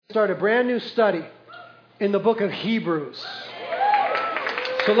Start a brand new study in the book of Hebrews.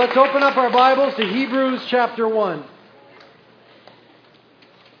 So let's open up our Bibles to Hebrews chapter 1.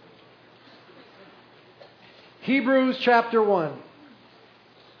 Hebrews chapter 1.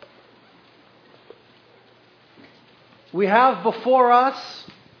 We have before us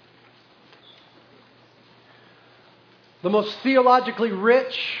the most theologically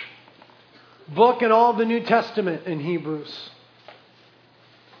rich book in all the New Testament in Hebrews.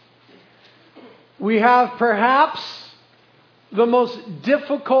 We have perhaps the most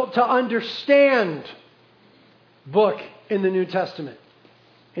difficult to understand book in the New Testament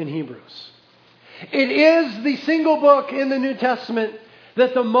in Hebrews. It is the single book in the New Testament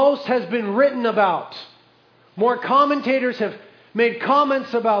that the most has been written about. More commentators have made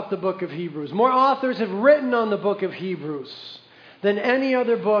comments about the book of Hebrews. More authors have written on the book of Hebrews than any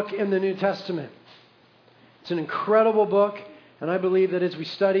other book in the New Testament. It's an incredible book. And I believe that as we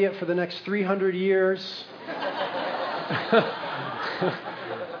study it for the next 300 years,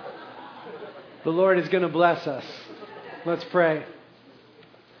 the Lord is going to bless us. Let's pray.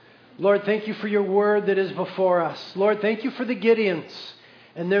 Lord, thank you for your word that is before us. Lord, thank you for the Gideons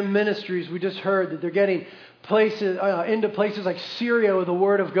and their ministries. We just heard that they're getting into places like Syria with the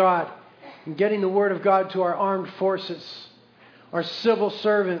word of God and getting the word of God to our armed forces, our civil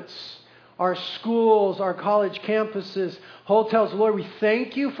servants, our schools, our college campuses, hotels. Lord, we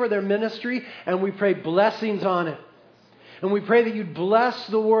thank you for their ministry and we pray blessings on it. And we pray that you'd bless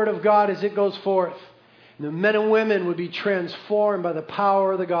the word of God as it goes forth. And the men and women would be transformed by the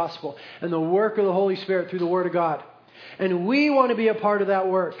power of the gospel and the work of the Holy Spirit through the word of God. And we want to be a part of that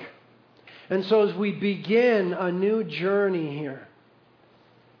work. And so as we begin a new journey here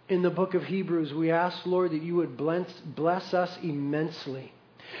in the book of Hebrews, we ask, Lord, that you would bless us immensely.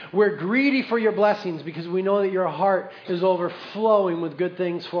 We're greedy for your blessings because we know that your heart is overflowing with good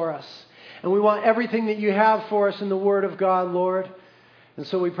things for us. And we want everything that you have for us in the Word of God, Lord. And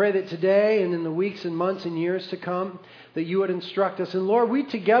so we pray that today and in the weeks and months and years to come, that you would instruct us. And Lord, we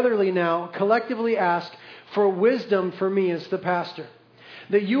togetherly now collectively ask for wisdom for me as the pastor.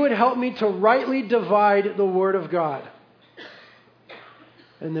 That you would help me to rightly divide the Word of God.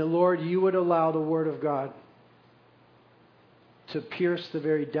 And that, Lord, you would allow the Word of God to pierce the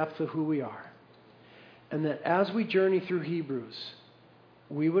very depth of who we are. And that as we journey through Hebrews,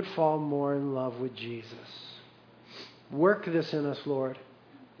 we would fall more in love with Jesus. Work this in us, Lord.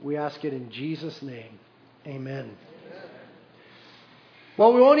 We ask it in Jesus' name. Amen.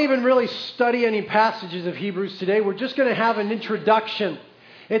 Well, we won't even really study any passages of Hebrews today. We're just going to have an introduction.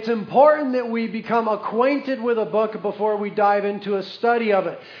 It's important that we become acquainted with a book before we dive into a study of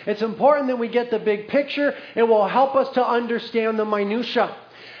it. It's important that we get the big picture. It will help us to understand the minutia.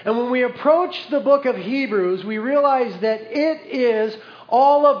 And when we approach the book of Hebrews, we realize that it is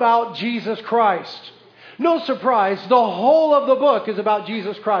all about Jesus Christ. No surprise, the whole of the book is about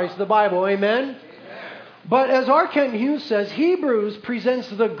Jesus Christ, the Bible. Amen? But as R. Kent Hughes says, Hebrews presents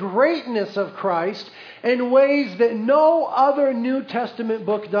the greatness of Christ in ways that no other New Testament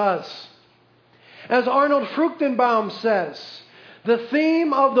book does. As Arnold Fruchtenbaum says, the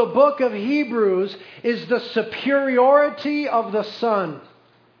theme of the book of Hebrews is the superiority of the Son.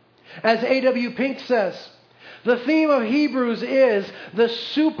 As A.W. Pink says, the theme of Hebrews is the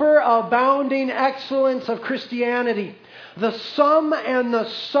superabounding excellence of Christianity. The sum and the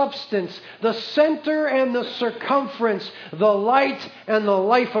substance, the center and the circumference, the light and the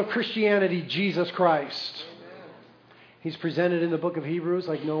life of Christianity, Jesus Christ. He's presented in the book of Hebrews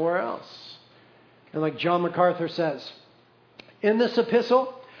like nowhere else. And like John MacArthur says, in this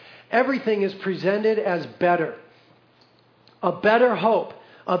epistle, everything is presented as better. A better hope,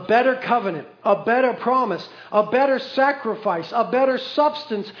 a better covenant, a better promise, a better sacrifice, a better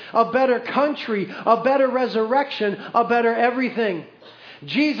substance, a better country, a better resurrection, a better everything.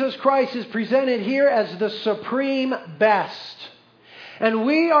 Jesus Christ is presented here as the supreme best. And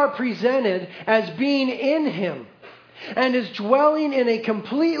we are presented as being in Him and as dwelling in a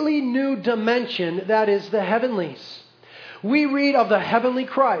completely new dimension that is the heavenlies. We read of the heavenly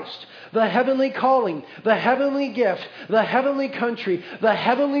Christ, the heavenly calling, the heavenly gift, the heavenly country, the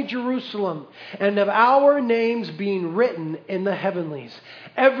heavenly Jerusalem, and of our names being written in the heavenlies.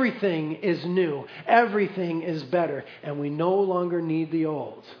 Everything is new. Everything is better. And we no longer need the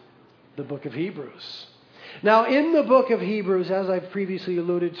old. The book of Hebrews. Now, in the book of Hebrews, as I've previously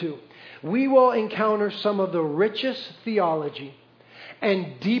alluded to, we will encounter some of the richest theology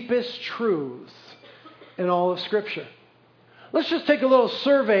and deepest truths in all of Scripture. Let's just take a little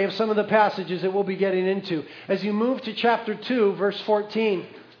survey of some of the passages that we'll be getting into as you move to chapter 2, verse 14.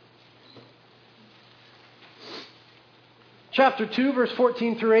 chapter 2, verse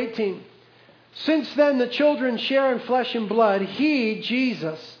 14 through 18. Since then the children share in flesh and blood, He,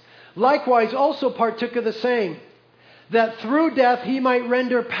 Jesus, likewise also partook of the same, that through death He might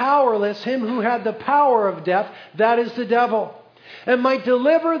render powerless him who had the power of death, that is the devil, and might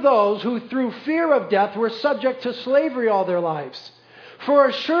deliver those who through fear of death were subject to slavery all their lives. For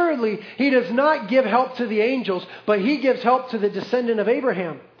assuredly He does not give help to the angels, but He gives help to the descendant of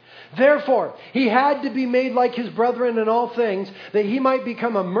Abraham. Therefore, He had to be made like His brethren in all things, that He might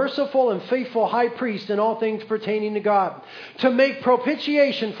become a merciful and faithful high priest in all things pertaining to God, to make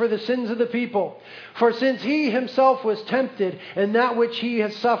propitiation for the sins of the people. For since He Himself was tempted in that which He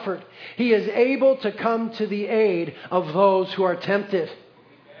has suffered, He is able to come to the aid of those who are tempted.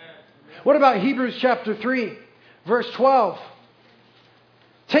 What about Hebrews chapter 3, verse 12?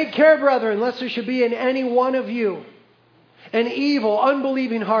 Take care, brethren, lest there should be in any one of you an evil,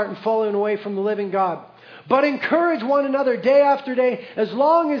 unbelieving heart and falling away from the living God. But encourage one another day after day, as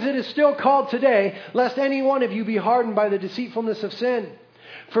long as it is still called today, lest any one of you be hardened by the deceitfulness of sin.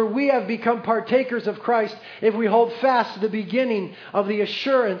 For we have become partakers of Christ if we hold fast to the beginning of the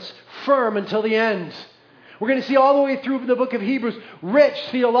assurance firm until the end. We're going to see all the way through the book of Hebrews rich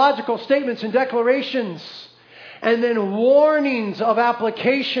theological statements and declarations, and then warnings of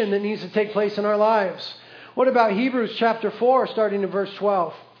application that needs to take place in our lives. What about Hebrews chapter 4, starting in verse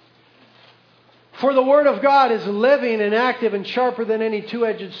 12? For the word of God is living and active and sharper than any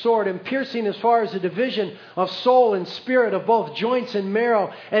two-edged sword, and piercing as far as the division of soul and spirit, of both joints and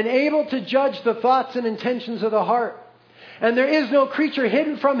marrow, and able to judge the thoughts and intentions of the heart. And there is no creature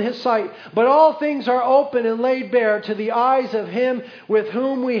hidden from His sight, but all things are open and laid bare to the eyes of Him with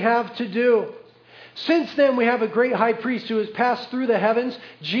whom we have to do. Since then we have a great high priest who has passed through the heavens,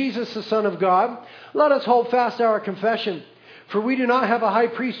 Jesus the Son of God. Let us hold fast our confession. For we do not have a high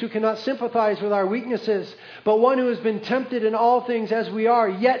priest who cannot sympathize with our weaknesses, but one who has been tempted in all things as we are,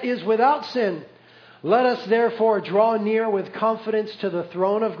 yet is without sin. Let us therefore draw near with confidence to the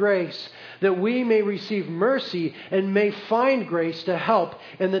throne of grace, that we may receive mercy and may find grace to help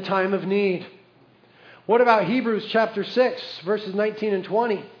in the time of need. What about Hebrews chapter 6, verses 19 and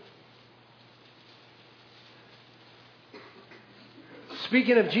 20?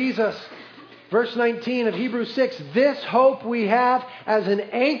 Speaking of Jesus, verse 19 of Hebrews 6, this hope we have as an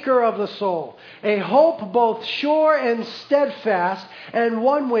anchor of the soul, a hope both sure and steadfast, and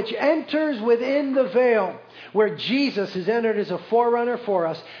one which enters within the veil, where Jesus is entered as a forerunner for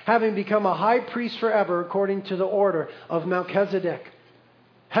us, having become a high priest forever according to the order of Melchizedek.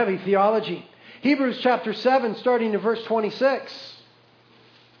 Heavy theology. Hebrews chapter 7, starting in verse 26.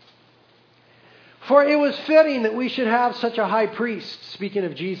 For it was fitting that we should have such a high priest, speaking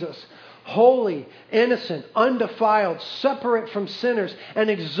of Jesus, holy, innocent, undefiled, separate from sinners, and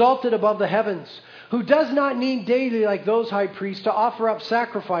exalted above the heavens, who does not need daily, like those high priests, to offer up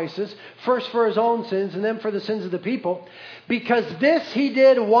sacrifices, first for His own sins and then for the sins of the people, because this He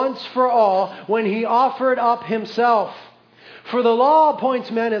did once for all when He offered up Himself. For the law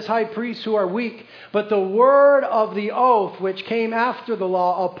appoints men as high priests who are weak, but the word of the oath which came after the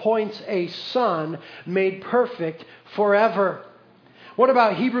law appoints a son made perfect forever. What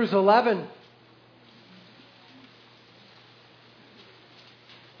about Hebrews 11?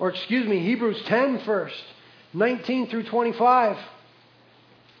 Hebrews 10 first, 19 through 25.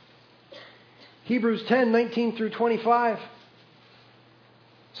 Hebrews 10, 19 through 25.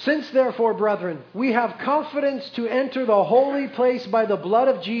 Since therefore, brethren, we have confidence to enter the holy place by the blood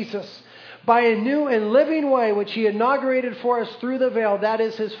of Jesus, by a new and living way which He inaugurated for us through the veil, that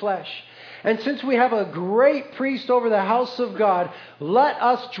is His flesh. And since we have a great priest over the house of God, let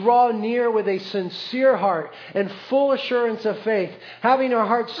us draw near with a sincere heart and full assurance of faith, having our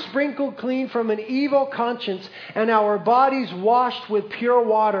hearts sprinkled clean from an evil conscience and our bodies washed with pure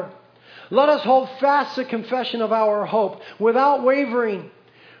water. Let us hold fast the confession of our hope without wavering,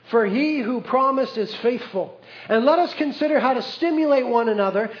 for He who promised is faithful. And let us consider how to stimulate one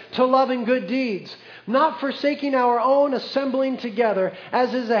another to love and good deeds, not forsaking our own assembling together,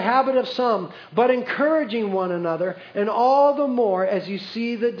 as is the habit of some, but encouraging one another, and all the more as you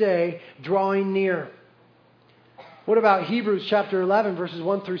see the day drawing near. What about Hebrews chapter 11, verses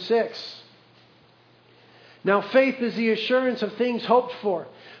 1 through 6? Now faith is the assurance of things hoped for,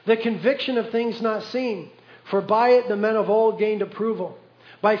 the conviction of things not seen. For by it the men of old gained approval.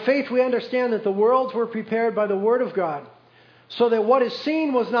 By faith we understand that the worlds were prepared by the word of God, so that what is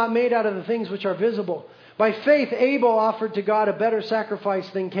seen was not made out of the things which are visible. By faith, Abel offered to God a better sacrifice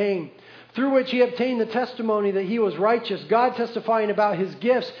than Cain, through which he obtained the testimony that he was righteous, God testifying about his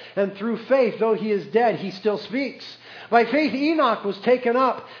gifts, and through faith, though he is dead, he still speaks. By faith, Enoch was taken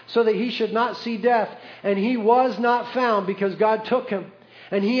up so that he should not see death, and he was not found because God took him.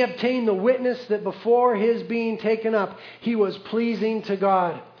 And he obtained the witness that before his being taken up, he was pleasing to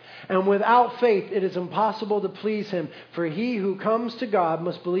God. And without faith, it is impossible to please him. For he who comes to God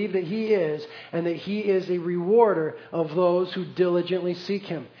must believe that he is, and that he is a rewarder of those who diligently seek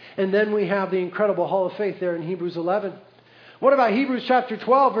him. And then we have the incredible hall of faith there in Hebrews 11. What about Hebrews chapter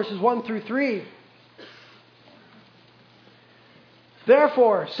 12, verses 1 through 3?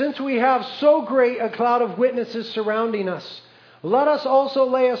 Therefore, since we have so great a cloud of witnesses surrounding us, let us also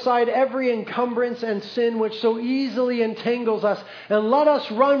lay aside every encumbrance and sin which so easily entangles us, and let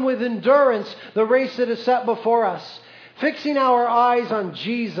us run with endurance the race that is set before us, fixing our eyes on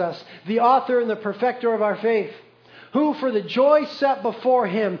Jesus, the author and the perfecter of our faith, who for the joy set before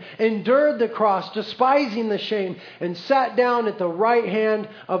him endured the cross, despising the shame, and sat down at the right hand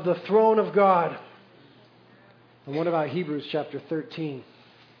of the throne of God. And what about Hebrews chapter 13,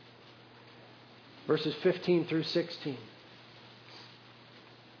 verses 15 through 16?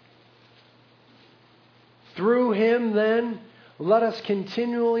 Through him, then, let us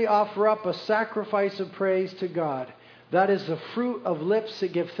continually offer up a sacrifice of praise to God. That is the fruit of lips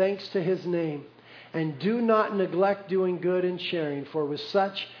that give thanks to his name. And do not neglect doing good and sharing, for with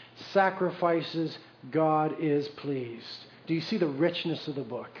such sacrifices God is pleased. Do you see the richness of the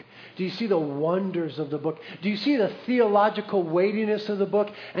book? Do you see the wonders of the book? Do you see the theological weightiness of the book,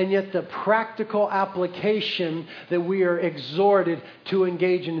 and yet the practical application that we are exhorted to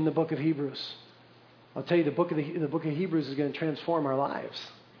engage in the book of Hebrews? I'll tell you, the book of Hebrews is going to transform our lives.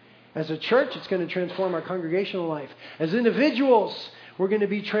 As a church, it's going to transform our congregational life. As individuals, we're going to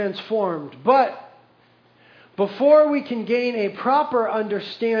be transformed. But before we can gain a proper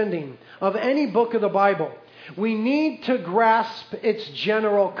understanding of any book of the Bible, we need to grasp its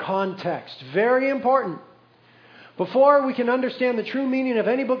general context. Very important. Before we can understand the true meaning of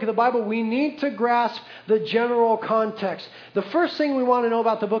any book of the Bible, we need to grasp the general context. The first thing we want to know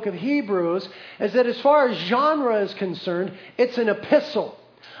about the book of Hebrews is that as far as genre is concerned, it's an epistle.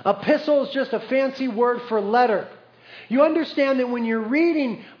 Epistle is just a fancy word for letter. You understand that when you're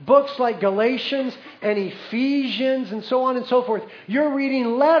reading books like Galatians and Ephesians and so on and so forth, you're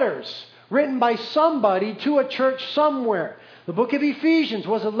reading letters written by somebody to a church somewhere. The book of Ephesians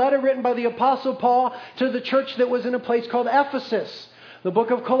was a letter written by the Apostle Paul to the church that was in a place called Ephesus. The book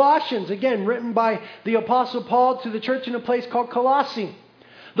of Colossians, again, written by the Apostle Paul to the church in a place called Colossae.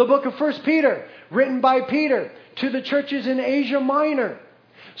 The book of 1 Peter, written by Peter to the churches in Asia Minor.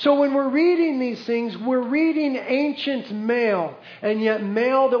 So when we're reading these things, we're reading ancient mail, and yet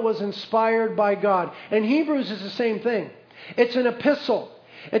mail that was inspired by God. And Hebrews is the same thing. It's an epistle.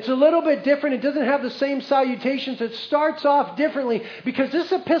 It's a little bit different. It doesn't have the same salutations. It starts off differently because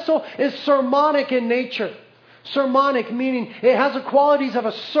this epistle is sermonic in nature. Sermonic meaning it has the qualities of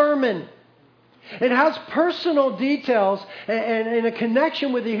a sermon. It has personal details and a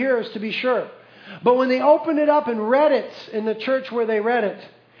connection with the hearers, to be sure. But when they opened it up and read it in the church where they read it,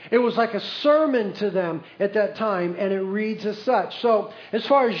 it was like a sermon to them at that time, and it reads as such. So, as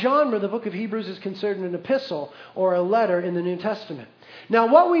far as genre, the book of Hebrews is considered an epistle or a letter in the New Testament. Now,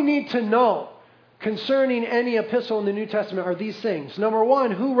 what we need to know concerning any epistle in the New Testament are these things. Number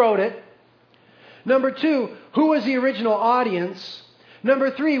one, who wrote it? Number two, who was the original audience?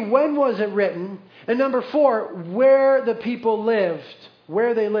 Number three, when was it written? And number four, where the people lived.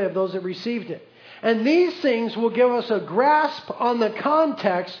 Where they lived, those that received it. And these things will give us a grasp on the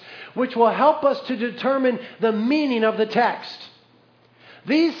context, which will help us to determine the meaning of the text.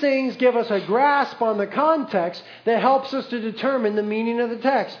 These things give us a grasp on the context that helps us to determine the meaning of the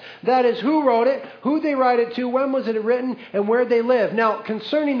text. That is, who wrote it, who they write it to, when was it written, and where they live. Now,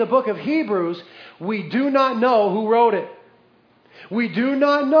 concerning the book of Hebrews, we do not know who wrote it. We do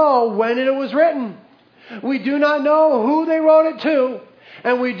not know when it was written. We do not know who they wrote it to.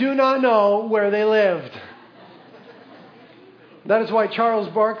 And we do not know where they lived. That is why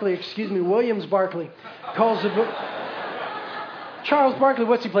Williams Barclay calls the book... Charles Barkley,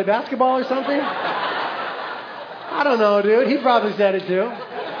 what's he play, basketball or something? I don't know, dude. He probably said it too.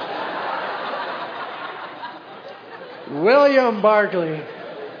 William Barclay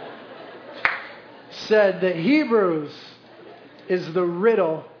said that Hebrews is the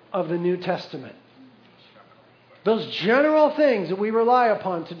riddle of the New Testament. Those general things that we rely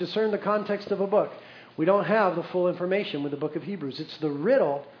upon to discern the context of a book, we don't have the full information with the book of Hebrews. It's the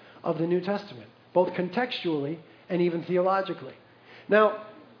riddle of the New Testament, both contextually and even theologically. Now,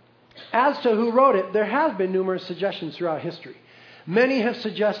 As to who wrote it, there have been numerous suggestions throughout history. Many have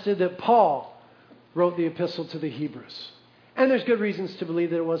suggested that Paul wrote the epistle to the Hebrews. And there's good reasons to believe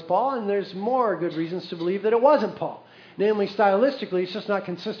that it was Paul, and there's more good reasons to believe that it wasn't Paul. Namely, stylistically, it's just not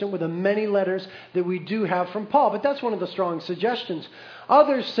consistent with the many letters that we do have from Paul. But that's one of the strong suggestions.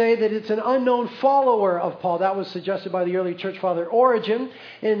 Others say that it's an unknown follower of Paul. That was suggested by the early church father Origen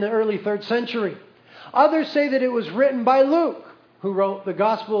in the early 3rd century. Others say that it was written by Luke, who wrote the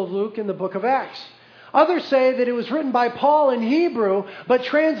Gospel of Luke and the book of Acts. Others say that it was written by Paul in Hebrew, but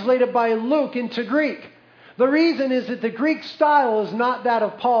translated by Luke into Greek. The reason is that the Greek style is not that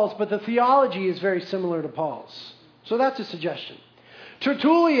of Paul's, but the theology is very similar to Paul's. So that's a suggestion.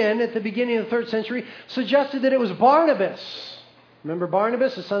 Tertullian, at the beginning of the 3rd century, suggested that it was Barnabas. Remember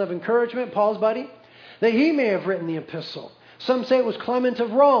Barnabas, the son of encouragement, Paul's buddy? That he may have written the epistle. Some say it was Clement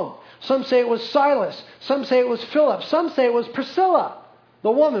of Rome. Some say it was Silas. Some say it was Philip. Some say it was Priscilla,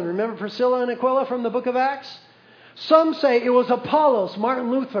 the woman. Remember Priscilla and Aquila from the book of Acts? Some say it was Apollos.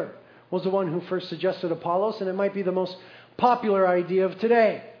 Martin Luther was the one who first suggested Apollos, and it might be the most popular idea of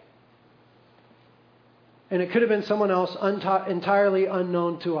today. And it could have been someone else entirely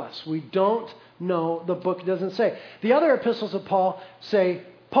unknown to us. We don't know. The book doesn't say. The other epistles of Paul say,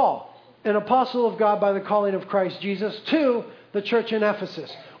 Paul, an apostle of God by the calling of Christ Jesus, to the church in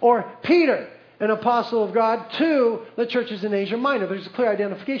Ephesus. Or Peter, an apostle of God, to the churches in Asia Minor. There's a clear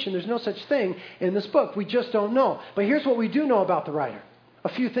identification. There's no such thing in this book. We just don't know. But here's what we do know about the writer. A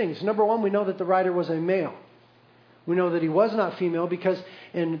few things. Number one, we know that the writer was a male. We know that he was not female because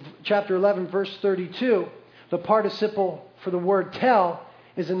in chapter 11, verse 32, the participle for the word tell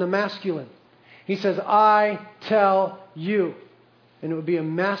is in the masculine. He says, I tell you. And it would be a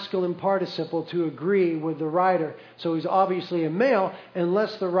masculine participle to agree with the writer. So he's obviously a male,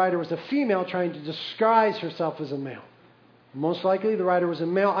 unless the writer was a female trying to disguise herself as a male. Most likely the writer was a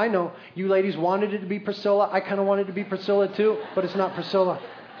male. I know you ladies wanted it to be Priscilla. I kind of wanted it to be Priscilla too, but it's not Priscilla.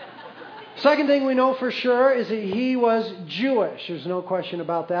 Second thing we know for sure is that he was Jewish. There's no question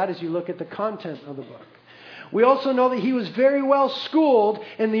about that as you look at the content of the book. We also know that he was very well schooled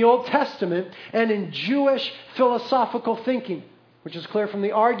in the Old Testament and in Jewish philosophical thinking, which is clear from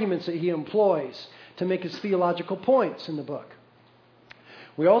the arguments that he employs to make his theological points in the book.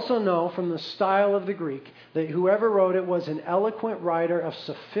 We also know from the style of the Greek that whoever wrote it was an eloquent writer of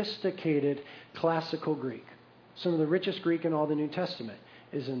sophisticated classical Greek. Some of the richest Greek in all the New Testament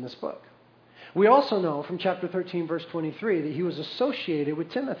is in this book. We also know from chapter 13, verse 23, that he was associated with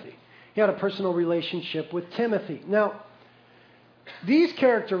Timothy. He had a personal relationship with Timothy. Now, these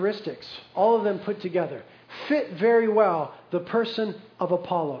characteristics, all of them put together, fit very well the person of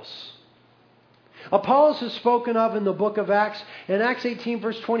Apollos. Apollos is spoken of in the book of Acts. In Acts 18,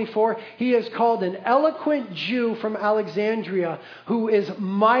 verse 24, he is called an eloquent Jew from Alexandria who is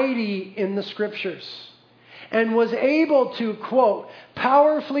mighty in the Scriptures and was able to, quote,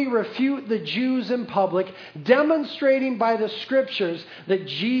 powerfully refute the Jews in public, demonstrating by the Scriptures that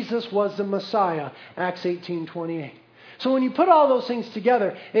Jesus was the Messiah. Acts 18:28. So when you put all those things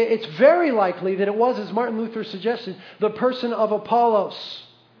together, it's very likely that it was, as Martin Luther suggested, the person of Apollos.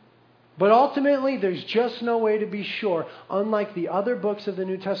 But ultimately, there's just no way to be sure. Unlike the other books of the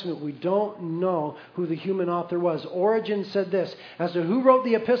New Testament, we don't know who the human author was. Origen said this, as to who wrote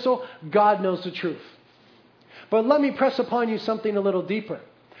the epistle, God knows the truth. But let me press upon you something a little deeper.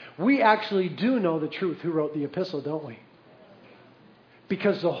 We actually do know the truth who wrote the epistle, don't we?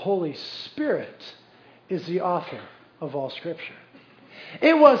 Because the Holy Spirit is the author of all Scripture.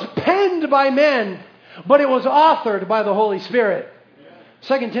 It was penned by men, but it was authored by the Holy Spirit.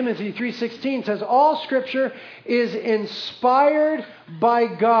 2 Timothy 3:16 says, all Scripture is inspired by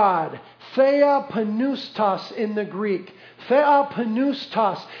God. Theopneustos in the Greek.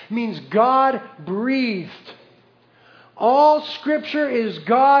 Theopneustos means God breathed. All Scripture is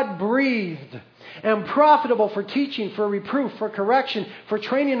God breathed and profitable for teaching, for reproof, for correction, for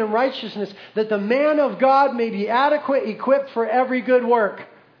training in righteousness, that the man of God may be adequate, equipped for every good work.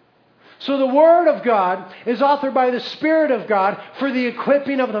 So the Word of God is authored by the Spirit of God for the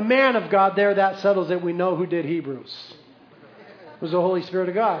equipping of the man of God. There, that settles it. We know who did Hebrews. It was the Holy Spirit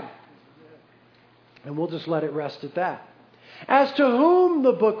of God. And we'll just let it rest at that. As to whom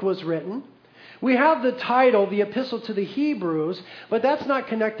the book was written, we have the title, the Epistle to the Hebrews, but that's not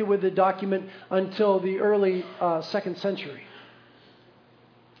connected with the document until the early 2nd century.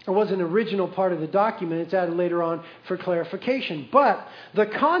 It wasn't an original part of the document. It's added later on for clarification. But the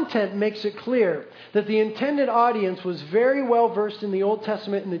content makes it clear that the intended audience was very well versed in the Old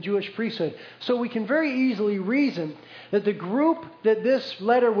Testament and the Jewish priesthood. So we can very easily reason that the group that this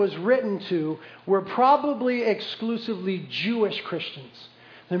letter was written to were probably exclusively Jewish Christians.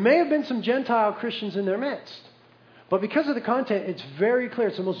 There may have been some Gentile Christians in their midst. But because of the content, it's very clear.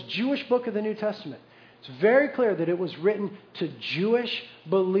 It's the most Jewish book of the New Testament. It's very clear that it was written to Jewish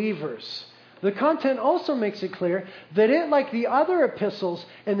believers. The content also makes it clear that it, like the other epistles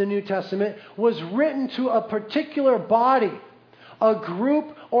in the New Testament, was written to a particular body, a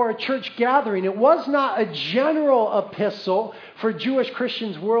group or a church gathering. It was not a general epistle for Jewish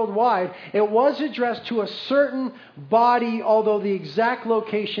Christians worldwide. It was addressed to a certain body, although the exact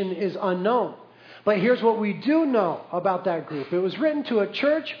location is unknown. But here's what we do know about that group. It was written to a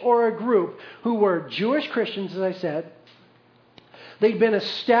church or a group who were Jewish Christians, as I said. They'd been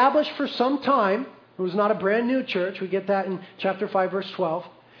established for some time. It was not a brand new church. We get that in chapter 5, verse 12.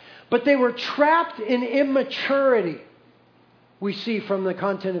 But they were trapped in immaturity, we see from the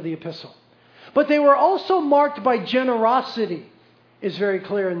content of the epistle. But they were also marked by generosity, is very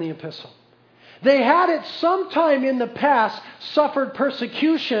clear in the epistle. They had at some time in the past suffered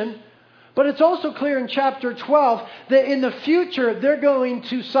persecution, but it's also clear in chapter 12 that in the future they're going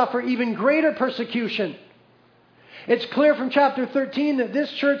to suffer even greater persecution. It's clear from chapter 13 that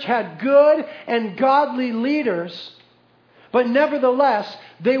this church had good and godly leaders, but nevertheless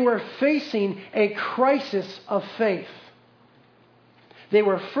they were facing a crisis of faith. They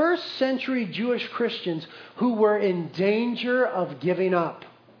were first century Jewish Christians who were in danger of giving up.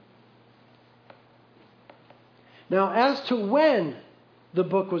 Now, as to when the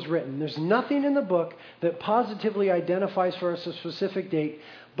book was written, there's nothing in the book that positively identifies for us a specific date,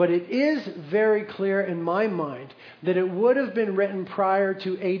 but it is very clear in my mind that it would have been written prior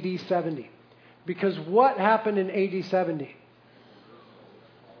to AD 70. Because what happened in AD 70?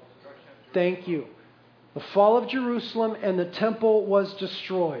 Thank you. The fall of Jerusalem, and the temple was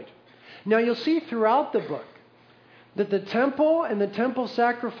destroyed. Now you'll see throughout the book that the temple and the temple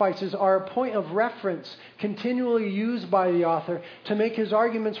sacrifices are a point of reference continually used by the author to make his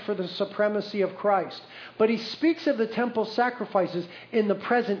arguments for the supremacy of Christ. But he speaks of the temple sacrifices in the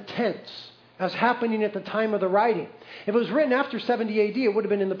present tense as happening at the time of the writing. If it was written after 70 AD, it would have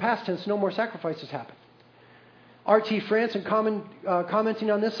been in the past tense. No more sacrifices happened. R.T. France, in commenting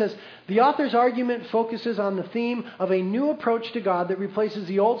on this, says, the author's argument focuses on the theme of a new approach to God that replaces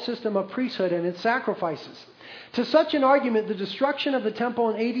the old system of priesthood and its sacrifices. To such an argument, the destruction of the temple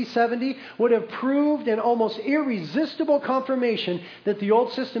in AD 70 would have proved an almost irresistible confirmation that the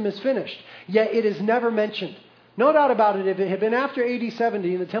old system is finished, yet it is never mentioned. No doubt about it, if it had been after AD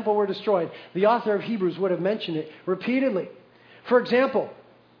 70 and the temple were destroyed, the author of Hebrews would have mentioned it repeatedly. For example,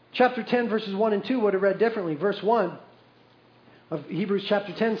 chapter 10, verses 1 and 2 would have read differently. Verse 1 of Hebrews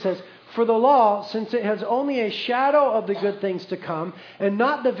chapter 10 says, for the law, since it has only a shadow of the good things to come, and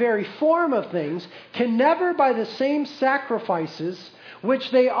not the very form of things, can never by the same sacrifices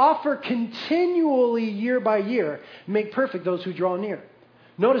which they offer continually year by year, make perfect those who draw near.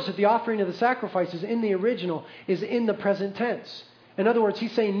 Notice that the offering of the sacrifices in the original is in the present tense. In other words,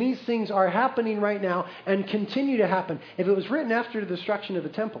 he's saying these things are happening right now and continue to happen. If it was written after the destruction of the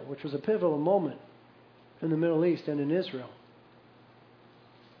temple, which was a pivotal moment in the Middle East and in Israel,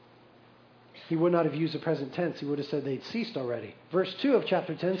 he would not have used the present tense. He would have said they'd ceased already. Verse 2 of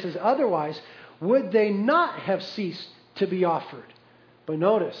chapter 10 says, otherwise, would they not have ceased to be offered? But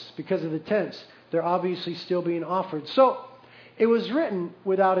notice, because of the tense, they're obviously still being offered. So, it was written,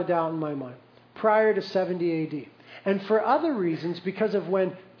 without a doubt in my mind, prior to 70 AD. And for other reasons, because of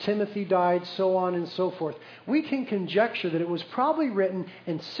when Timothy died, so on and so forth, we can conjecture that it was probably written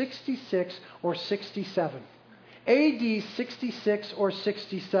in 66 or 67. AD 66 or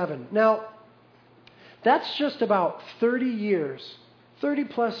 67. Now, that's just about 30 years, 30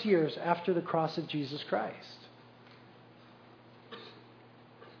 plus years after the cross of Jesus Christ.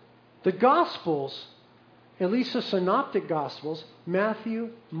 The Gospels, at least the Synoptic Gospels, Matthew,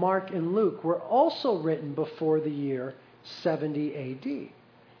 Mark, and Luke, were also written before the year 70 AD.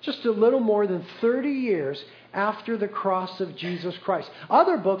 Just a little more than 30 years after the cross of Jesus Christ.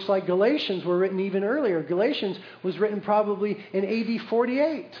 Other books like Galatians were written even earlier. Galatians was written probably in AD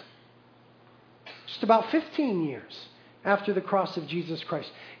 48. Just about 15 years after the cross of Jesus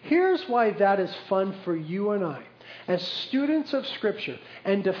Christ. Here's why that is fun for you and I, as students of Scripture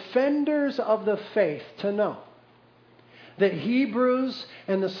and defenders of the faith, to know that Hebrews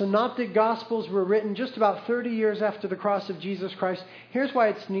and the Synoptic Gospels were written just about 30 years after the cross of Jesus Christ. Here's why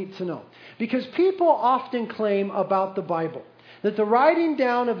it's neat to know. Because people often claim about the Bible that the writing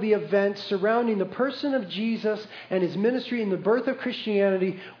down of the events surrounding the person of Jesus and his ministry and the birth of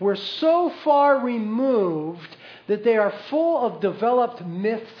Christianity were so far removed that they are full of developed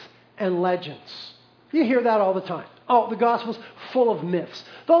myths and legends. You hear that all the time. Oh, the Gospel's full of myths.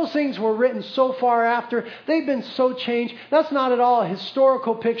 Those things were written so far after. They've been so changed. That's not at all a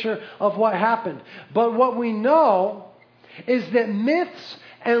historical picture of what happened. But what we know is that myths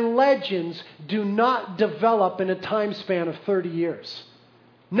and legends do not develop in a time span of 30 years.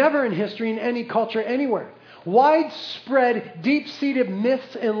 Never in history, in any culture, anywhere. Widespread, deep-seated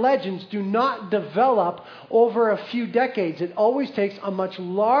myths and legends do not develop over a few decades. It always takes a much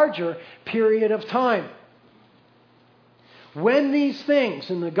larger period of time. When these things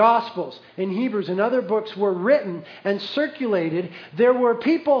in the Gospels, in Hebrews, and other books were written and circulated, there were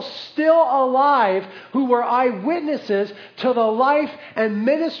people still alive who were eyewitnesses to the life and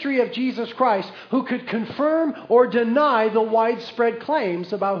ministry of Jesus Christ who could confirm or deny the widespread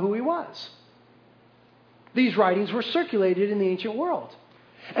claims about who He was. These writings were circulated in the ancient world.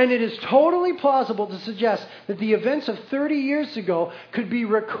 And it is totally plausible to suggest that the events of 30 years ago could be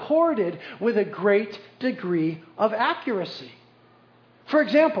recorded with a great degree of accuracy. For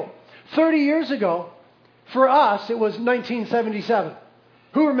example, 30 years ago, for us, it was 1977.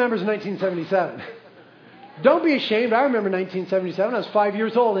 Who remembers 1977? Don't be ashamed. I remember 1977. I was 5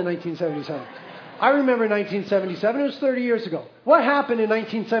 years old in 1977. I remember 1977. It was 30 years ago. What happened in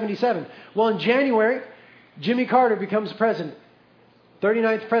 1977? Well, in January, Jimmy Carter becomes president.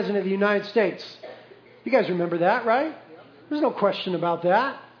 39th President of the United States. You guys remember that, right? There's no question about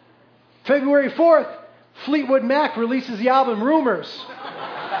that. February 4th, Fleetwood Mac releases the album Rumors.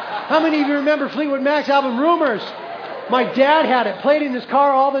 How many of you remember Fleetwood Mac's album Rumors? My dad had it, played in his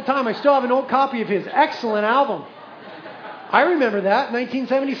car all the time. I still have an old copy of his excellent album. I remember that,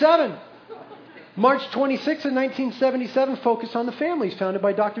 1977. March 26th of 1977, Focus on the Families, founded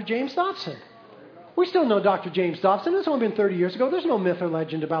by Dr. James Dobson. We still know Dr. James Dobson. It's only been 30 years ago. There's no myth or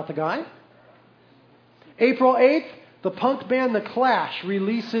legend about the guy. April 8th, the punk band The Clash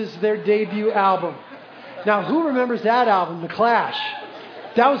releases their debut album. Now, who remembers that album, The Clash?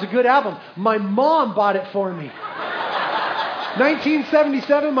 That was a good album. My mom bought it for me.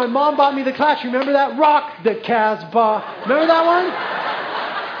 1977, my mom bought me The Clash. Remember that? Rock the Casbah. Remember that one?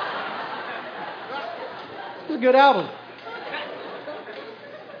 It was a good album.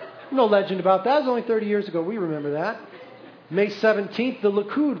 No legend about that. It was only 30 years ago. We remember that. May 17th, the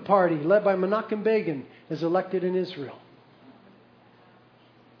Likud party, led by Menachem Begin, is elected in Israel.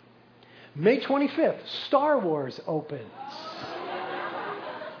 May 25th, Star Wars opens.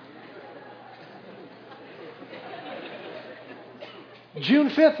 June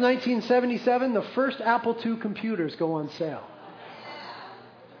 5th, 1977, the first Apple II computers go on sale.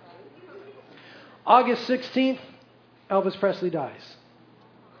 August 16th, Elvis Presley dies.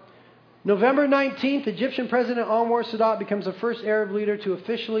 November 19th, Egyptian President Anwar Sadat becomes the first Arab leader to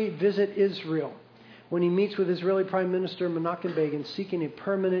officially visit Israel when he meets with Israeli Prime Minister Menachem Begin seeking a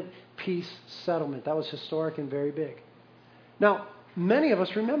permanent peace settlement. That was historic and very big. Now, many of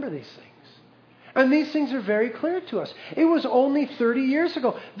us remember these things. And these things are very clear to us. It was only 30 years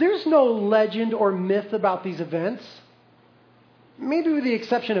ago. There's no legend or myth about these events. Maybe with the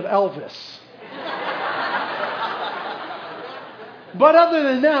exception of Elvis. But other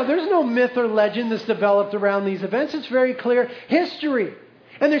than that, there's no myth or legend that's developed around these events. It's very clear history.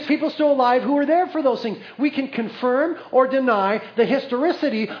 And there's people still alive who were there for those things. We can confirm or deny the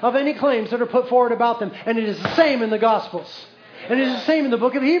historicity of any claims that are put forward about them. And it is the same in the Gospels. And it is the same in the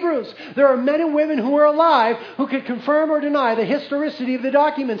book of Hebrews. There are men and women who are alive who could confirm or deny the historicity of the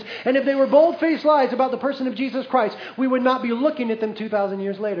documents. And if they were bold-faced lies about the person of Jesus Christ, we would not be looking at them 2,000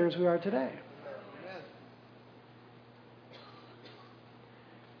 years later as we are today.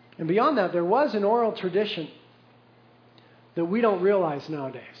 And beyond that, there was an oral tradition that we don't realize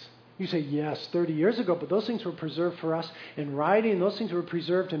nowadays. You say, yes, 30 years ago, but those things were preserved for us in writing. Those things were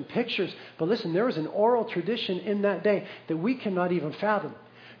preserved in pictures. But listen, there was an oral tradition in that day that we cannot even fathom.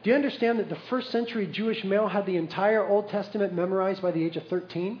 Do you understand that the first century Jewish male had the entire Old Testament memorized by the age of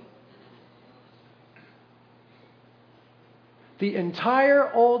 13? The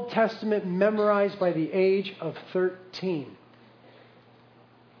entire Old Testament memorized by the age of 13.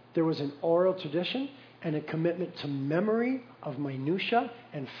 There was an oral tradition and a commitment to memory of minutia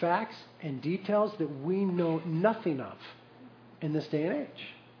and facts and details that we know nothing of in this day and age.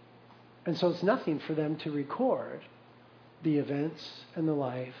 And so it's nothing for them to record the events and the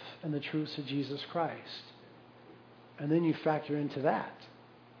life and the truths of Jesus Christ. And then you factor into that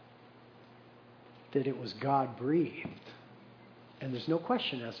it was God-breathed. And there's no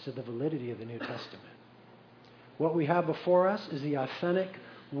question as to the validity of the New Testament. What we have before us is the authentic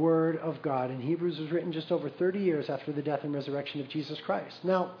Word of God. And Hebrews was written just over 30 years after the death and resurrection of Jesus Christ.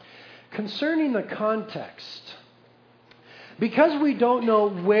 Now, concerning the context, Because we don't know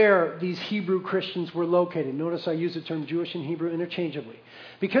where these Hebrew Christians were located, notice I use the term Jewish and Hebrew interchangeably.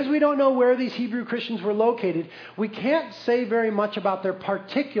 Because we don't know where these Hebrew Christians were located, we can't say very much about their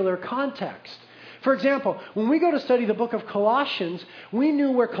particular context. For example, when we go to study the book of Colossians, we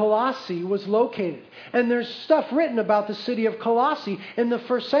knew where Colossae was located. And there's stuff written about the city of Colossae in the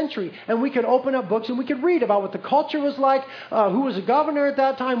first century. And we could open up books and we could read about what the culture was like, who was the governor at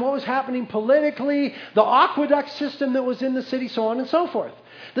that time, what was happening politically, the aqueduct system that was in the city, so on and so forth.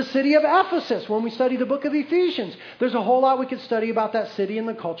 The city of Ephesus, when we study the book of Ephesians, there's a whole lot we could study about that city and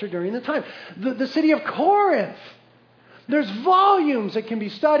the culture during the time. The city of Corinth. There's volumes that can be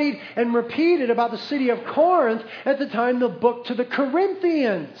studied and repeated about the city of Corinth at the time the book to the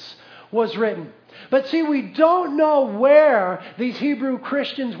Corinthians was written. But see, we don't know where these Hebrew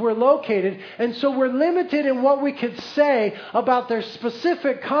Christians were located, and so we're limited in what we could say about their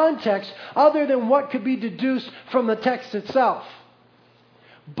specific context other than what could be deduced from the text itself.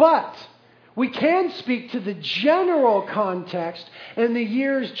 But we can speak to the general context in the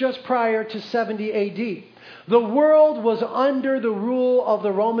years just prior to 70 AD. The world was under the rule of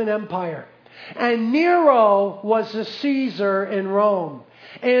the Roman Empire. And Nero was the Caesar in Rome.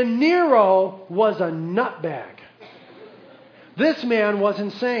 And Nero was a nutbag. This man was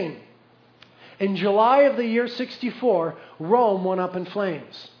insane. In July of the year 64, Rome went up in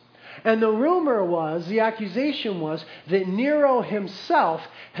flames. And the rumor was, the accusation was, that Nero himself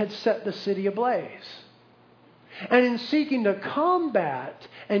had set the city ablaze. And in seeking to combat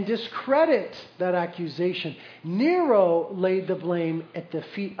and discredit that accusation, Nero laid the blame at the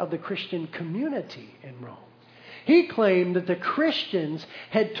feet of the Christian community in Rome. He claimed that the Christians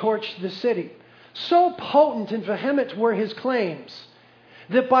had torched the city. So potent and vehement were his claims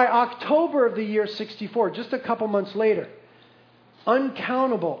that by October of the year 64, just a couple months later,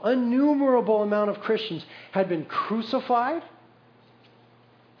 innumerable amount of Christians had been crucified.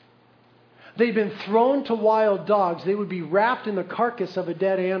 They'd been thrown to wild dogs. They would be wrapped in the carcass of a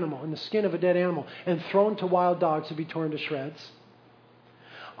dead animal, in the skin of a dead animal, and thrown to wild dogs to be torn to shreds.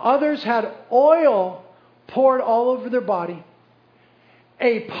 Others had oil poured all over their body.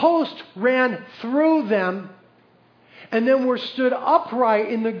 A post ran through them, and then were stood upright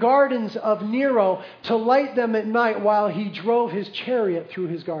in the gardens of Nero to light them at night while he drove his chariot through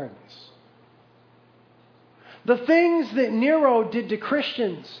his gardens. The things that Nero did to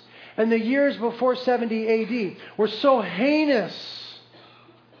Christians in the years before 70 AD were so heinous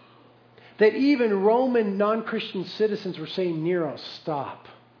that even Roman non-Christian citizens were saying, Nero, stop.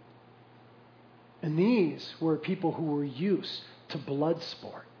 And these were people who were used to blood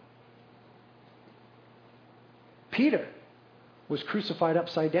sport. Peter was crucified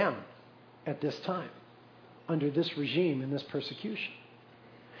upside down at this time, under this regime and this persecution.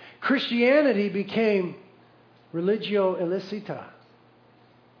 Christianity became religio illicita,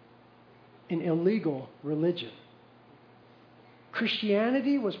 an illegal religion.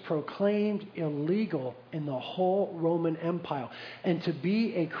 Christianity was proclaimed illegal in the whole Roman Empire, and to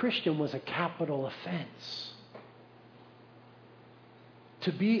be a Christian was a capital offense.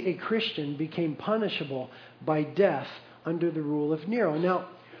 To be a Christian became punishable by death under the rule of Nero. Now,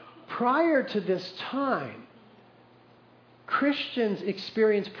 prior to this time, Christians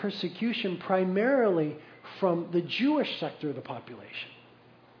experienced persecution primarily from the Jewish sector of the population.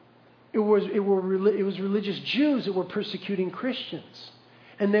 It was religious Jews that were persecuting Christians,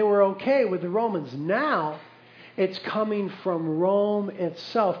 and they were okay with the Romans. Now, it's coming from Rome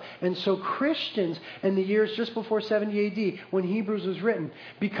itself. And so Christians in the years just before 70 AD, when Hebrews was written,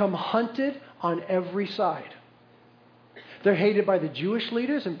 become hunted on every side. They're hated by the Jewish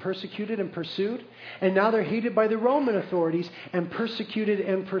leaders and persecuted and pursued. And now they're hated by the Roman authorities and persecuted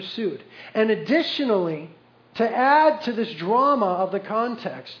and pursued. And additionally, to add to this drama of the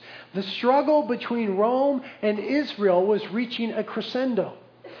context, the struggle between Rome and Israel was reaching a crescendo.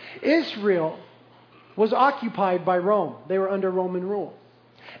 Israel was occupied by Rome. They were under Roman rule.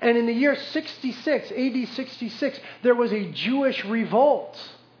 And in the year 66, AD 66, there was a Jewish revolt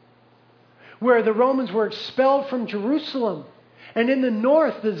where the Romans were expelled from Jerusalem. And in the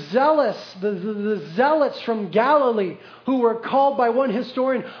north, the zealots from Galilee, who were called by one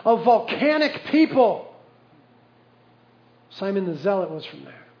historian a volcanic people. Simon the Zealot was from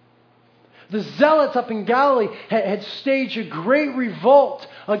there. The zealots up in Galilee had staged a great revolt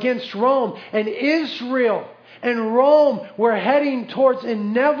against Rome, and Israel and Rome were heading towards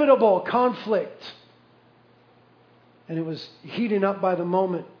inevitable conflict. And it was heating up by the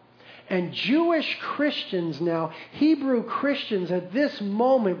moment. And Jewish Christians now, Hebrew Christians at this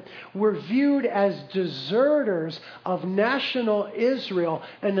moment, were viewed as deserters of national Israel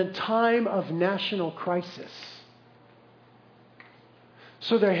in a time of national crisis.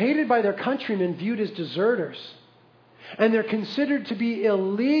 So they're hated by their countrymen, viewed as deserters. And they're considered to be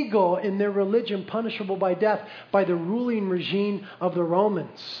illegal in their religion, punishable by death by the ruling regime of the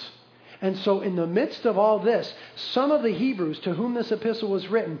Romans. And so in the midst of all this, some of the Hebrews to whom this epistle was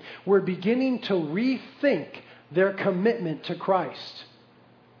written were beginning to rethink their commitment to Christ.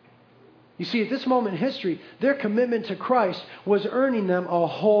 You see, at this moment in history, their commitment to Christ was earning them a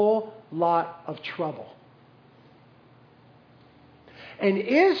whole lot of trouble. And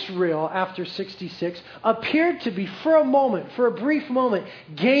Israel, after 66, appeared to be, for a brief moment,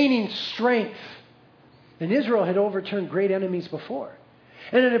 gaining strength. And Israel had overturned great enemies before.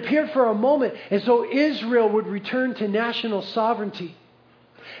 And it appeared for a moment as though Israel would return to national sovereignty.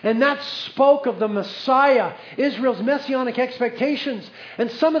 And that spoke of the Messiah, Israel's messianic expectations.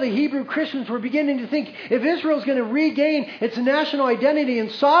 And some of the Hebrew Christians were beginning to think, if Israel's going to regain its national identity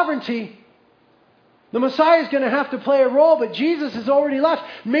and sovereignty, the Messiah is going to have to play a role, but Jesus has already left.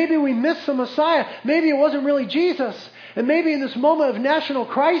 Maybe we missed the Messiah. Maybe it wasn't really Jesus. And maybe in this moment of national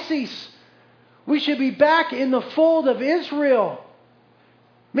crisis, we should be back in the fold of Israel.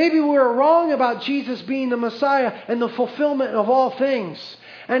 Maybe we were wrong about Jesus being the Messiah and the fulfillment of all things.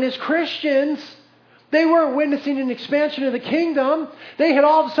 And as Christians, they weren't witnessing an expansion of the kingdom. They had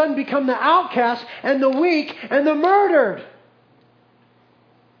all of a sudden become the outcasts and the weak and the murdered.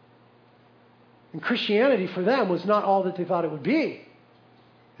 And Christianity for them was not all that they thought it would be.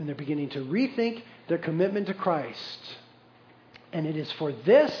 And they're beginning to rethink their commitment to Christ. And it is for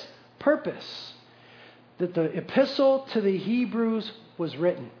this purpose that the epistle to the Hebrews was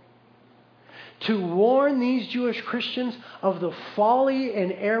written. To warn these Jewish Christians of the folly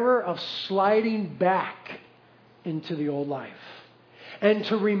and error of sliding back into the old life. And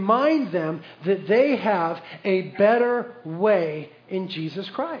to remind them that they have a better way in Jesus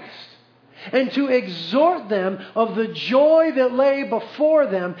Christ. And to exhort them of the joy that lay before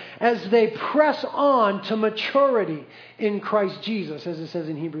them as they press on to maturity in Christ Jesus, as it says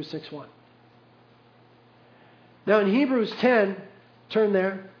in Hebrews 6:1. Now in Hebrews 10, turn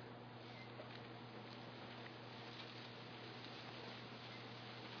there.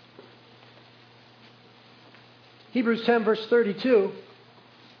 Hebrews 10 verse 32.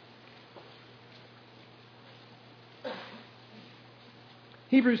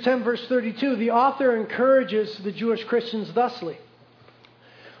 Hebrews 10 verse 32, the author encourages the Jewish Christians thusly.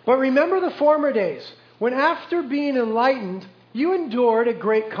 But remember the former days, when after being enlightened, you endured a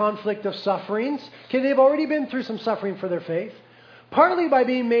great conflict of sufferings. Okay, they've already been through some suffering for their faith. Partly by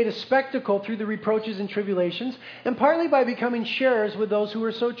being made a spectacle through the reproaches and tribulations, and partly by becoming sharers with those who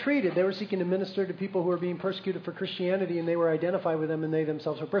were so treated. They were seeking to minister to people who were being persecuted for Christianity, and they were identified with them, and they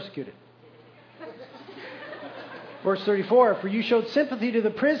themselves were persecuted. Verse 34, for you showed sympathy to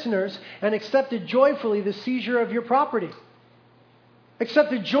the prisoners and accepted joyfully the seizure of your property.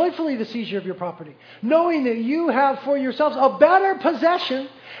 Accepted joyfully the seizure of your property, knowing that you have for yourselves a better possession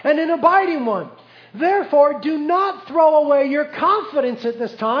and an abiding one. Therefore, do not throw away your confidence at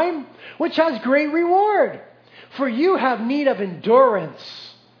this time, which has great reward. For you have need of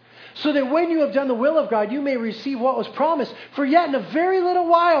endurance, so that when you have done the will of God, you may receive what was promised. For yet in a very little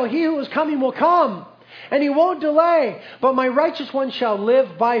while, he who is coming will come, and he won't delay. But my righteous one shall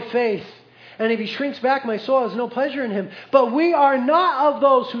live by faith. And if he shrinks back, my soul has no pleasure in him. But we are not of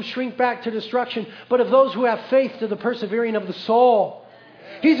those who shrink back to destruction, but of those who have faith to the persevering of the soul.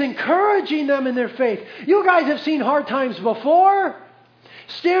 He's encouraging them in their faith. You guys have seen hard times before.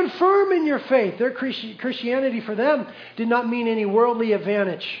 Stand firm in your faith. Their Christianity for them did not mean any worldly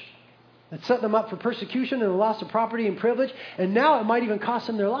advantage. It set them up for persecution and the loss of property and privilege. And now it might even cost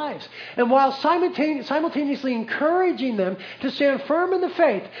them their lives. And while simultaneously encouraging them to stand firm in the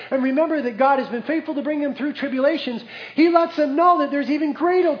faith and remember that God has been faithful to bring them through tribulations, he lets them know that there's even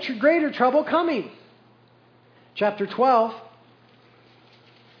greater trouble coming. Chapter 12,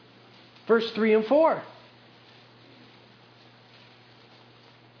 verse 3 and 4.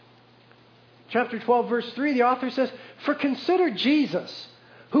 Chapter 12, verse 3, the author says, for consider Jesus,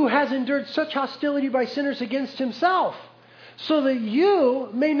 who has endured such hostility by sinners against himself, so that you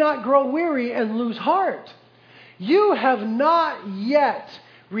may not grow weary and lose heart. You have not yet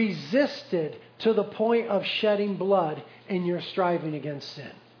resisted to the point of shedding blood in your striving against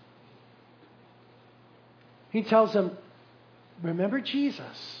sin. He tells them, remember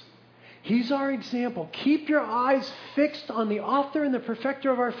Jesus. He's our example. Keep your eyes fixed on the author and the perfecter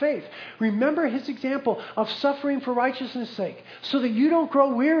of our faith. Remember his example of suffering for righteousness' sake, so that you don't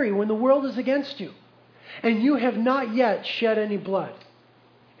grow weary when the world is against you. And you have not yet shed any blood,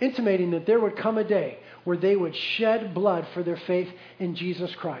 intimating that there would come a day where they would shed blood for their faith in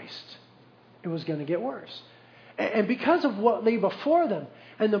Jesus Christ. It was going to get worse. And because of what lay before them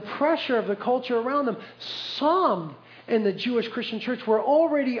and the pressure of the culture around them, some in the Jewish Christian church were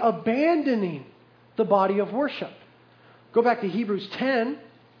already abandoning the body of worship. Go back to Hebrews 10,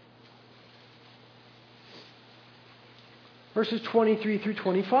 verses 23 through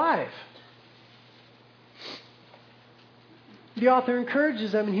 25. The author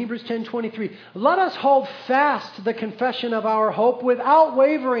encourages them in Hebrews 10:23. Let us hold fast the confession of our hope without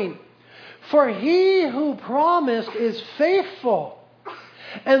wavering. For he who promised is faithful.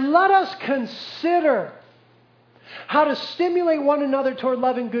 And let us consider how to stimulate one another toward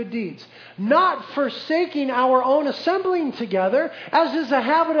love and good deeds, not forsaking our own assembling together, as is the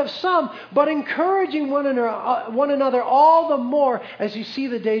habit of some, but encouraging one another all the more as you see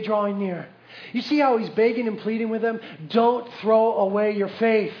the day drawing near. You see how he's begging and pleading with them? Don't throw away your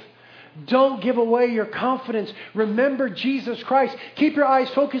faith. Don't give away your confidence. Remember Jesus Christ. Keep your eyes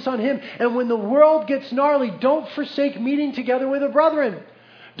focused on Him. And when the world gets gnarly, don't forsake meeting together with the brethren.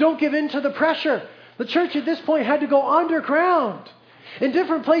 Don't give in to the pressure. The church at this point had to go underground. In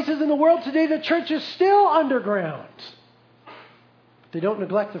different places in the world today, the church is still underground. They don't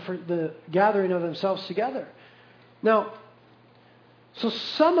neglect the gathering of themselves together. Now, so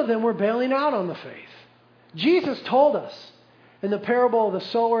some of them were bailing out on the faith. Jesus told us in the parable of the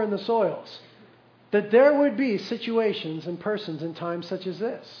sower and the soils that there would be situations and persons in times such as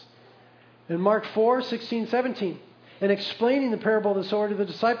this. In Mark 4:16, 17, in explaining the parable of the sower to the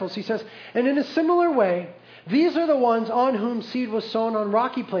disciples, he says, and in a similar way, these are the ones on whom seed was sown on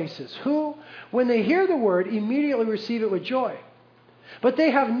rocky places, who, when they hear the word, immediately receive it with joy. But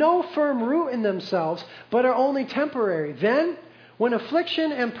they have no firm root in themselves, but are only temporary. Then, when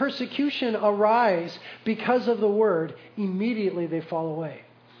affliction and persecution arise because of the word, immediately they fall away.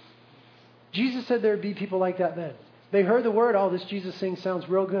 Jesus said there would be people like that then. They heard the word, oh, this Jesus thing sounds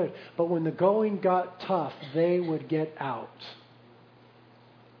real good. But when the going got tough, they would get out.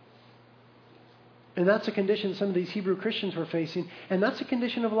 And that's a condition some of these Hebrew Christians were facing. And that's a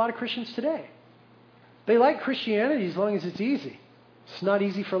condition of a lot of Christians today. They like Christianity as long as it's easy. It's not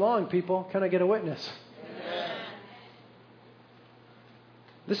easy for long, people. Can I get a witness?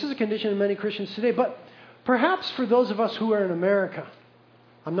 This is a condition of many Christians today. But perhaps for those of us who are in America,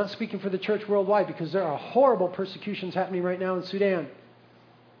 I'm not speaking for the church worldwide because there are horrible persecutions happening right now in Sudan.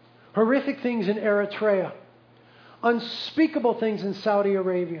 Horrific things in Eritrea. Unspeakable things in Saudi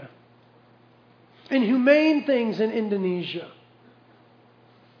Arabia. Inhumane things in Indonesia.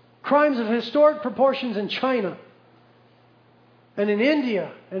 Crimes of historic proportions in China. And in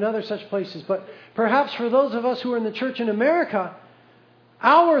India and other such places. But perhaps for those of us who are in the church in America,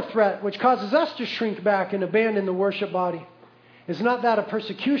 our threat, which causes us to shrink back and abandon the worship body, is not that of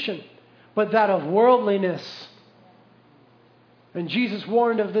persecution, but that of worldliness. And Jesus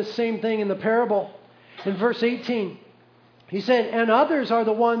warned of this same thing in the parable. In verse 18, He said, and others are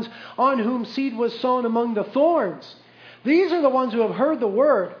the ones on whom seed was sown among the thorns. These are the ones who have heard the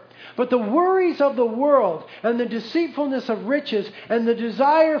word, but the worries of the world and the deceitfulness of riches and the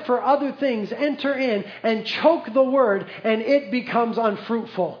desire for other things enter in and choke the word, and it becomes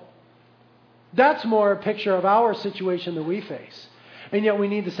unfruitful. That's more a picture of our situation that we face. And yet we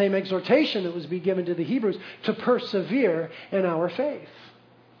need the same exhortation that was being given to the Hebrews to persevere in our faith.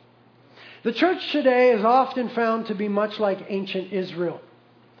 The church today is often found to be much like ancient Israel,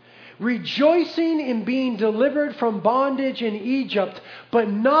 rejoicing in being delivered from bondage in Egypt, but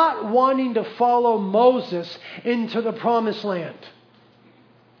not wanting to follow Moses into the promised land.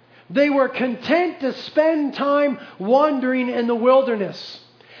 They were content to spend time wandering in the wilderness.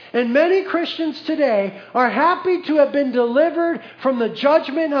 And many Christians today are happy to have been delivered from the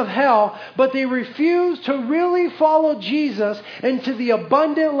judgment of hell, but they refuse to really follow Jesus into the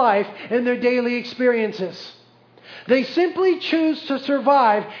abundant life in their daily experiences. They simply choose to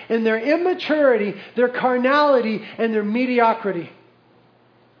survive in their immaturity, their carnality, and their mediocrity.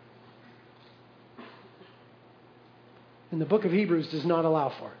 And the book of Hebrews does not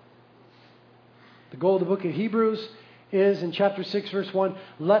allow for it. The goal of the book of Hebrews is, in chapter 6, verse 1,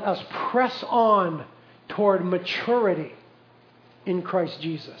 let us press on toward maturity in Christ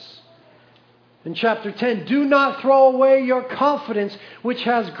Jesus. In chapter 10, do not throw away your confidence, which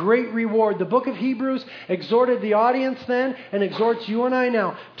has great reward. The book of Hebrews exhorted the audience then and exhorts you and I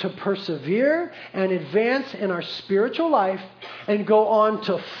now to persevere and advance in our spiritual life and go on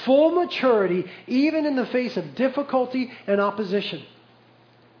to full maturity, even in the face of difficulty and opposition.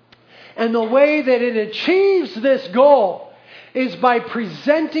 And the way that it achieves this goal is by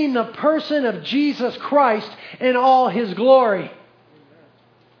presenting the person of Jesus Christ in all His glory.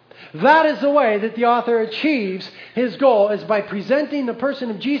 That is the way that the author achieves his goal, is by presenting the person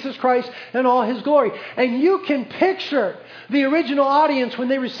of Jesus Christ in all His glory. And you can picture the original audience when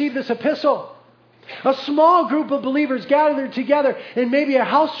they received this epistle. A small group of believers gathered together in maybe a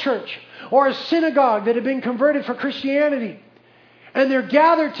house church or a synagogue that had been converted for Christianity. And they're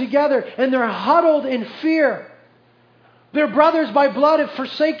gathered together and they're huddled in fear. Their brothers by blood have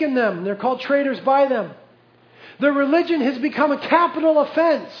forsaken them. They're called traitors by them. Their religion has become a capital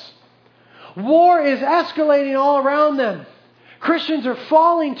offense. War is escalating all around them. Christians are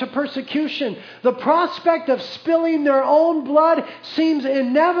falling to persecution. The prospect of spilling their own blood seems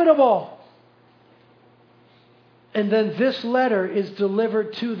inevitable. And then this letter is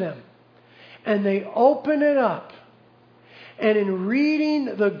delivered to them. And they open it up. And in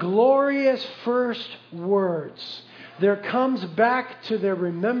reading the glorious first words, there comes back to their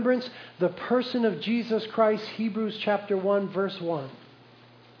remembrance the person of Jesus Christ, Hebrews chapter 1, verse 1.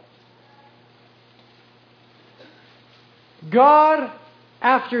 God,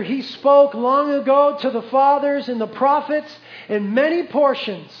 after He spoke long ago to the fathers and the prophets in many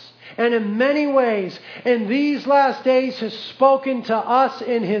portions and in many ways, in these last days has spoken to us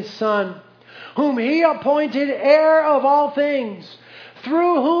in His Son, whom He appointed heir of all things,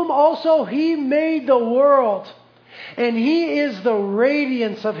 through whom also He made the world. And He is the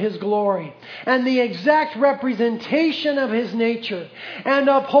radiance of His glory and the exact representation of His nature, and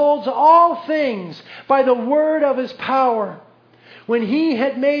upholds all things by the word of His power. When He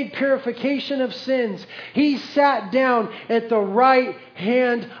had made purification of sins, He sat down at the right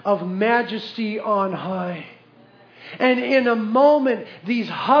hand of majesty on high. And in a moment, these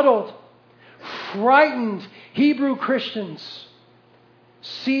huddled, frightened Hebrew Christians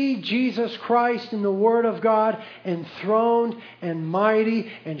see Jesus Christ in the Word of God, enthroned and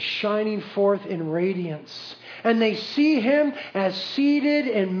mighty and shining forth in radiance. And they see Him as seated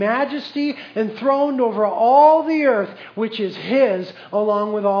in majesty, enthroned over all the earth, which is His,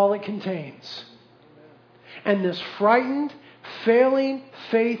 along with all it contains. And this frightened, failing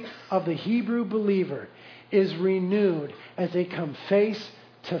faith of the Hebrew believer is renewed as they come face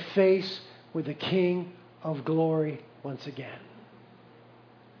to face with the King of glory once again.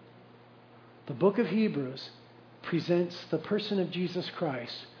 The book of Hebrews presents the person of Jesus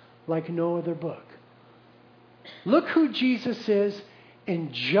Christ like no other book. Look who Jesus is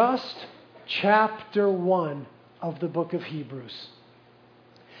in just chapter 1 of the book of Hebrews.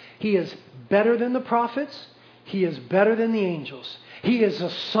 He is better than the prophets. He is better than the angels. He is the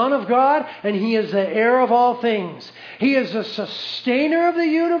Son of God, and He is the heir of all things. He is the sustainer of the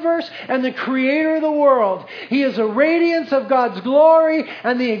universe and the creator of the world. He is a radiance of God's glory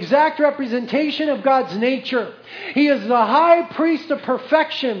and the exact representation of God's nature. He is the high priest of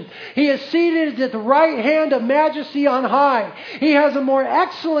perfection. He is seated at the right hand of majesty on high. He has a more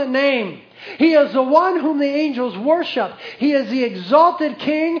excellent name. He is the one whom the angels worship. He is the exalted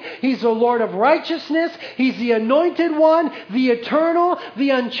King. He's the Lord of righteousness. He's the anointed one, the eternal, the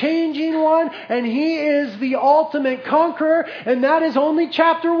unchanging one, and He is the ultimate conqueror, and that is only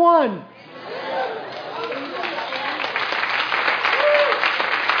chapter 1.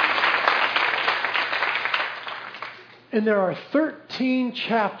 And there are 13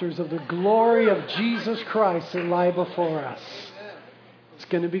 chapters of the glory of Jesus Christ that lie before us. It's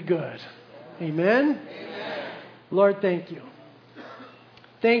going to be good. Amen? Amen. Lord, thank You.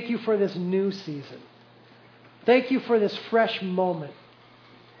 Thank You for this new season. Thank You for this fresh moment.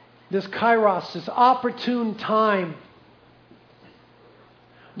 This kairos, this opportune time.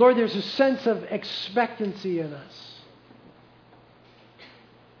 Lord, there's a sense of expectancy in us.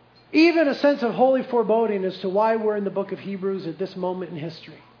 Even a sense of holy foreboding as to why we're in the book of Hebrews at this moment in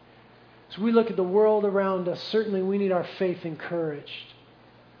history. As we look at the world around us, certainly we need our faith encouraged.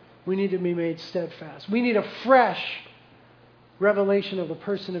 We need to be made steadfast. We need a fresh revelation of the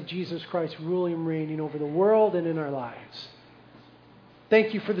person of Jesus Christ ruling and reigning over the world and in our lives.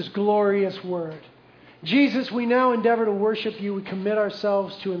 Thank You for this glorious word. Jesus, we now endeavor to worship You. We commit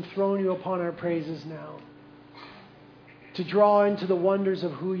ourselves to enthrone You upon our praises now. To draw into the wonders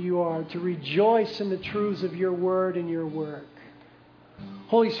of who You are. To rejoice in the truths of Your word and Your work.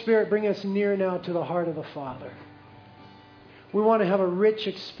 Holy Spirit, bring us near now to the heart of the Father. We want to have a rich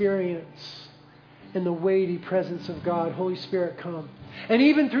experience in the weighty presence of God. Holy Spirit, come. And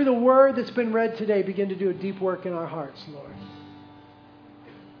even through the word that's been read today, begin to do a deep work in our hearts, Lord.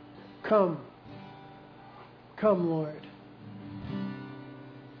 Come. Come, Lord.